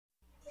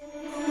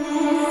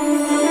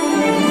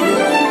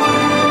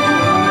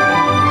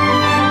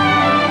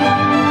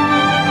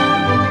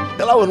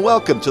Hello and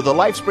welcome to the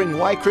Lifespring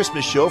Why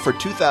Christmas Show for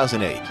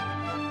 2008.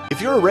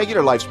 If you're a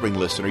regular Lifespring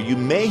listener, you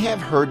may have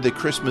heard the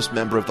Christmas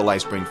member of the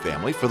Lifespring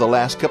family for the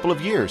last couple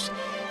of years.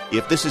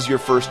 If this is your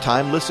first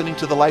time listening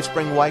to the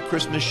Lifespring Why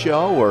Christmas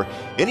Show or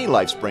any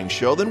Lifespring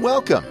show, then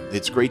welcome.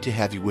 It's great to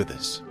have you with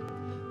us.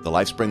 The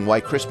Lifespring Why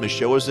Christmas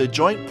Show is a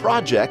joint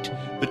project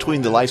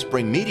between the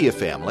Lifespring Media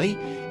family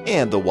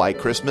and the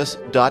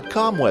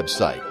whychristmas.com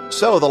website.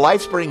 So the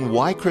Lifespring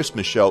Why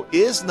Christmas Show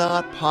is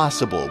not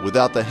possible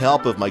without the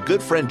help of my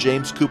good friend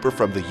James Cooper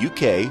from the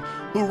UK,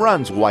 who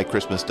runs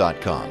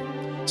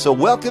whychristmas.com. So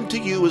welcome to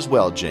you as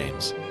well,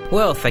 James.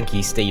 Well, thank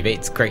you, Steve.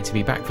 It's great to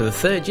be back for the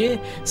third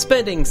year,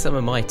 spending some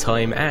of my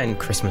time and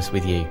Christmas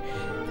with you.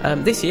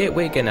 This year,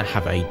 we're going to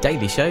have a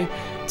daily show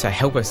to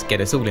help us get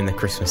us all in the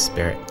Christmas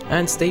spirit.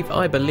 And Steve,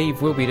 I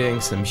believe we'll be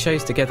doing some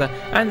shows together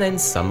and then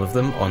some of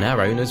them on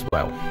our own as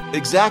well.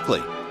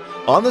 Exactly.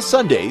 On the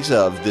Sundays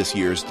of this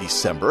year's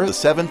December, the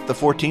 7th, the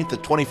 14th, the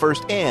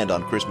 21st, and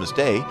on Christmas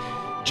Day,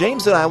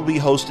 James and I will be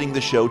hosting the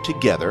show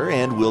together,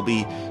 and we'll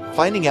be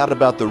finding out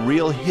about the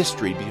real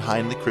history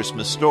behind the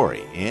Christmas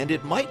story, and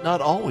it might not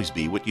always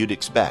be what you'd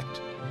expect.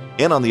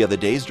 And on the other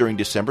days during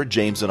December,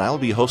 James and I will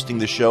be hosting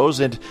the shows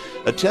and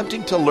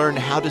attempting to learn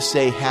how to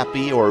say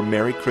Happy or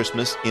Merry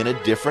Christmas in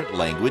a different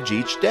language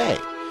each day.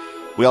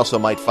 We also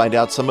might find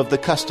out some of the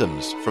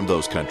customs from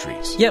those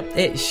countries. Yep,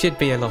 it should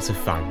be a lot of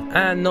fun.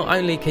 And not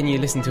only can you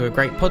listen to a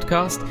great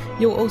podcast,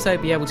 you'll also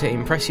be able to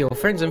impress your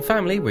friends and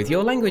family with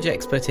your language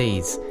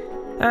expertise.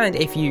 And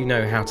if you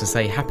know how to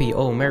say Happy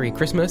or Merry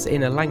Christmas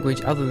in a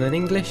language other than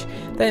English,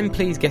 then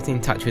please get in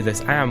touch with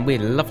us and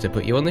we'd love to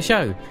put you on the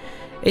show.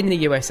 In the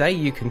USA,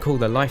 you can call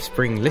the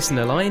Lifespring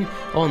listener line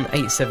on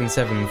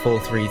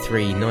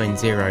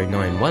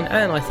 877-433-9091,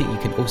 and I think you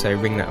can also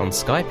ring that on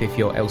Skype if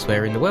you're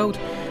elsewhere in the world.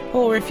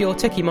 Or if you're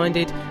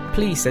techie-minded,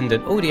 please send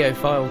an audio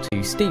file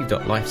to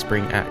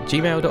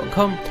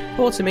steve.lifespring@gmail.com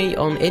or to me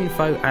on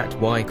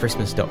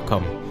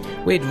info@whychristmas.com.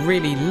 We'd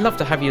really love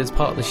to have you as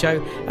part of the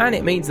show, and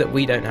it means that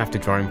we don't have to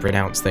try and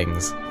pronounce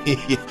things.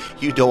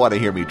 You don't want to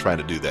hear me trying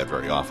to do that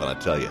very often, I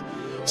tell you.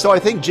 So I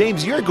think,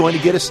 James, you're going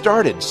to get us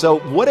started. So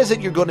what is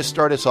it you're going to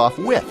start us off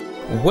with?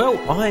 Well,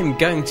 I'm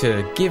going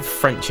to give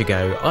French a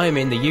go. I'm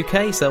in the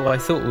UK, so I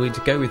thought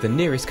we'd go with the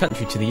nearest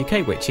country to the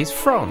UK, which is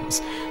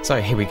France. So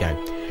here we go.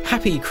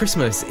 Happy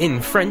Christmas in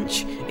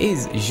French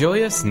is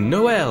Joyeux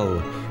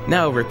Noël.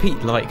 Now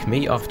repeat like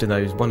me after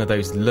one of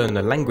those learn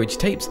a language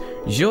tapes.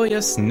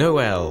 Joyeux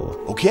Noël.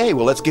 Okay,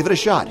 well, let's give it a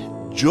shot.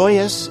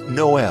 Joyeux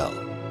Noël.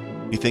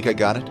 You think I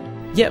got it?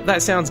 Yep,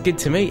 that sounds good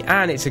to me,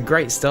 and it's a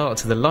great start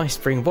to the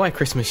Lifespring Why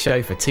Christmas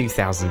Show for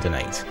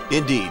 2008.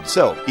 Indeed.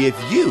 So, if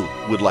you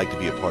would like to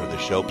be a part of the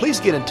show, please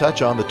get in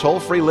touch on the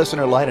toll-free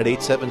listener line at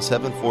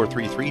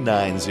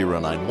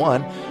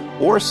 877-433-9091,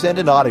 or send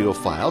an audio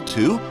file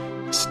to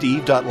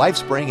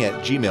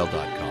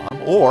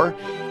steve.lifespring@gmail.com or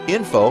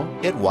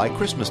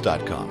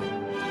info@whychristmas.com.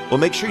 Well,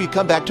 make sure you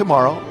come back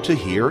tomorrow to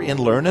hear and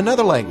learn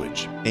another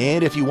language.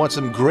 And if you want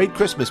some great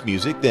Christmas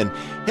music, then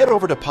head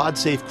over to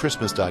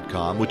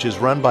podsafechristmas.com, which is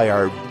run by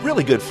our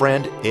really good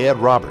friend, Ed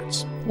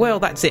Roberts.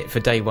 Well, that's it for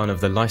day one of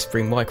the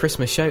Lifespring Why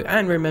Christmas Show.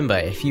 And remember,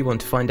 if you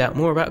want to find out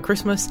more about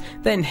Christmas,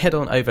 then head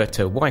on over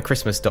to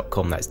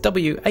whychristmas.com. That's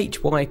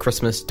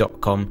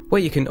whychristmas.com,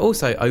 where you can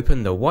also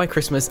open the Why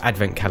Christmas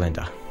Advent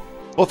Calendar.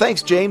 Well,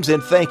 thanks, James,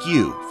 and thank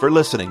you for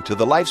listening to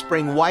the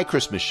Lifespring Why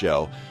Christmas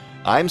Show.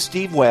 I'm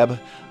Steve Webb.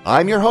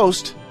 I'm your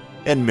host,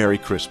 and Merry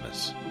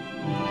Christmas.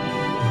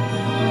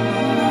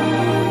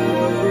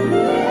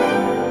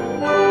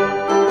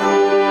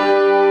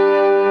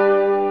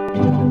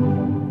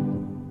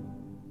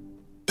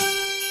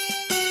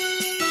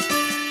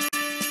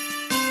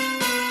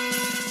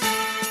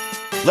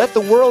 Let the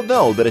world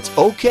know that it's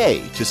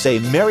okay to say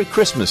Merry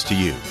Christmas to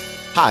you.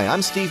 Hi,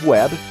 I'm Steve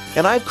Webb,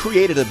 and I've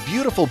created a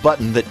beautiful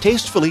button that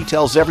tastefully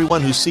tells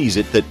everyone who sees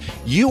it that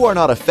you are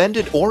not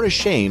offended or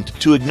ashamed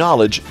to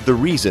acknowledge the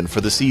reason for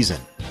the season.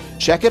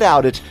 Check it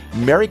out at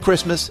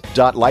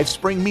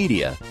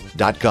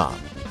merrychristmas.lifespringmedia.com.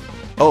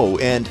 Oh,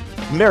 and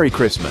Merry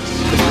Christmas.